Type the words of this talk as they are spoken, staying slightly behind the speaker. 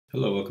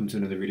Hello, welcome to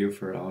another video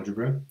for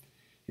algebra.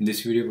 In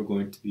this video we're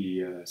going to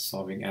be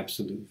solving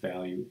absolute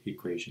value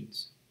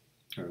equations,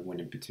 or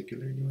one in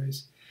particular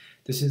anyways.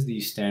 This is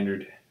the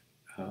standard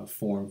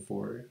form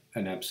for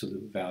an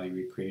absolute value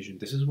equation.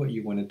 This is what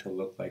you want it to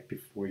look like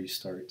before you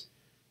start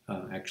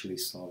actually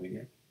solving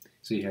it.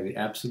 So you have the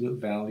absolute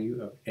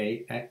value of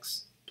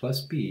ax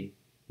plus b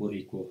will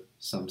equal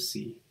some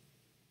c.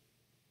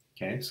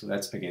 Okay, so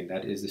that's, again,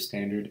 that is the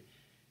standard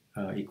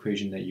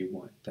equation that you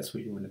want. That's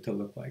what you want it to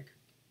look like.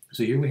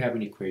 So here we have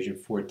an equation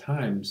 4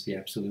 times the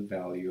absolute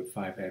value of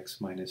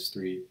 5x minus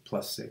 3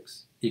 plus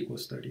 6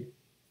 equals 30.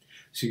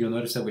 So you'll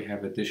notice that we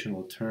have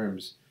additional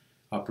terms,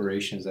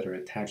 operations that are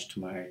attached to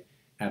my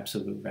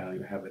absolute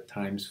value. I have a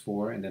times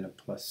 4 and then a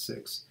plus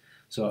 6.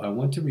 So I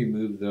want to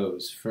remove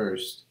those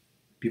first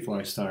before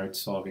I start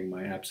solving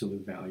my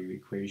absolute value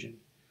equation.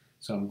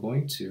 So I'm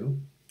going to,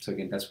 so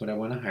again, that's what I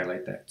want to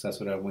highlight, so that's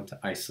what I want to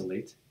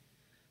isolate.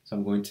 So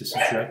I'm going to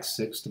subtract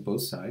 6 to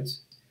both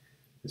sides.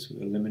 This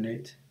will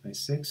eliminate my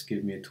 6,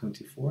 give me a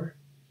 24.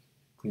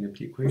 Clean up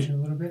the equation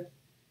a little bit.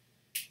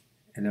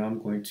 And now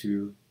I'm going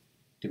to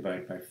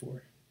divide by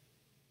 4.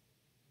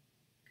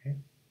 Okay.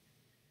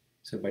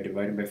 So by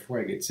dividing by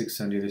 4, I get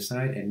 6 on the other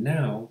side. And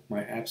now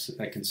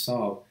I can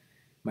solve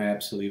my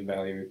absolute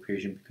value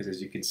equation because, as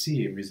you can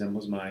see, it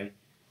resembles my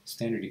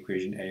standard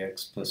equation,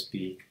 ax plus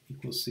b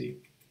equals c.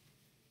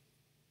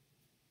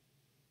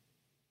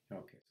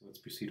 Okay, so let's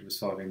proceed with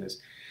solving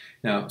this.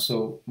 Now,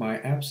 so my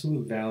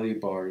absolute value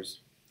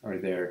bars are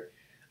there.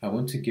 I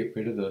want to get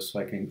rid of those so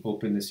I can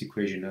open this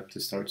equation up to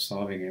start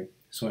solving it.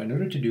 So in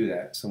order to do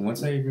that, so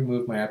once I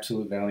remove my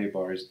absolute value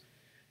bars,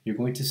 you're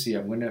going to see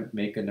I'm going to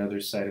make another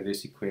side of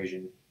this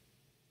equation.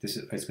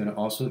 It's going to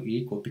also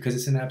equal, because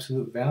it's an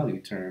absolute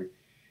value term,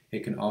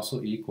 it can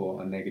also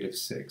equal a negative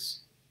 6.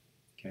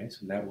 Okay,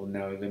 so that will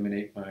now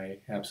eliminate my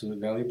absolute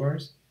value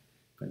bars.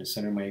 I'm going to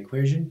center my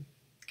equation.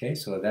 Okay,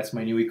 so that's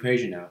my new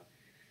equation now.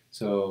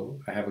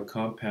 So I have a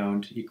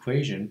compound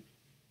equation,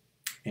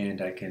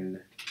 and I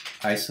can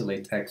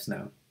isolate x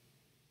now.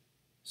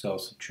 So I'll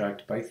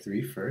subtract by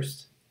 3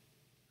 first.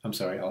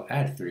 I'll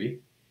add 3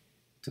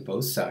 to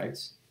both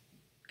sides.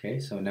 Okay,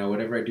 so now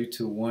whatever I do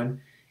to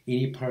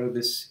any part of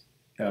this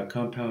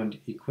compound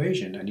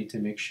equation, I need to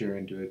make sure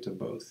and do it to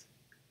both.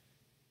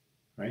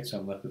 Right, so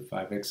I'm left with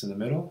 5x in the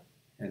middle,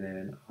 and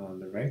then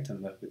on the right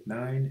I'm left with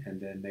 9, and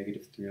then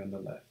negative 3 on the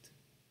left.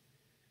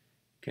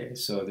 Okay,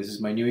 so this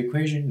is my new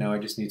equation. Now I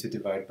just need to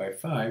divide by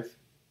 5.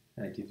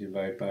 I need to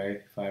divide by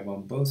 5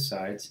 on both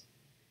sides.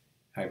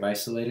 I've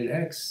isolated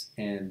x,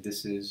 and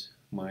this is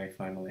my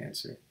final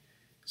answer.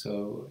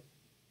 So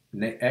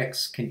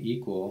x can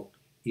equal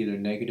either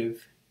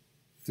negative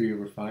 3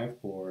 over 5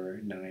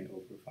 or 9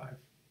 over 5,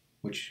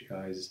 which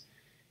is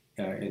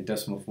in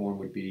decimal form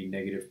would be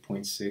negative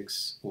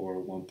 0.6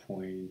 or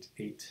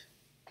 1.8.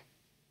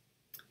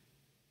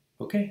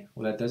 Okay,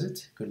 well that does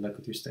it. Good luck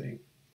with your studying.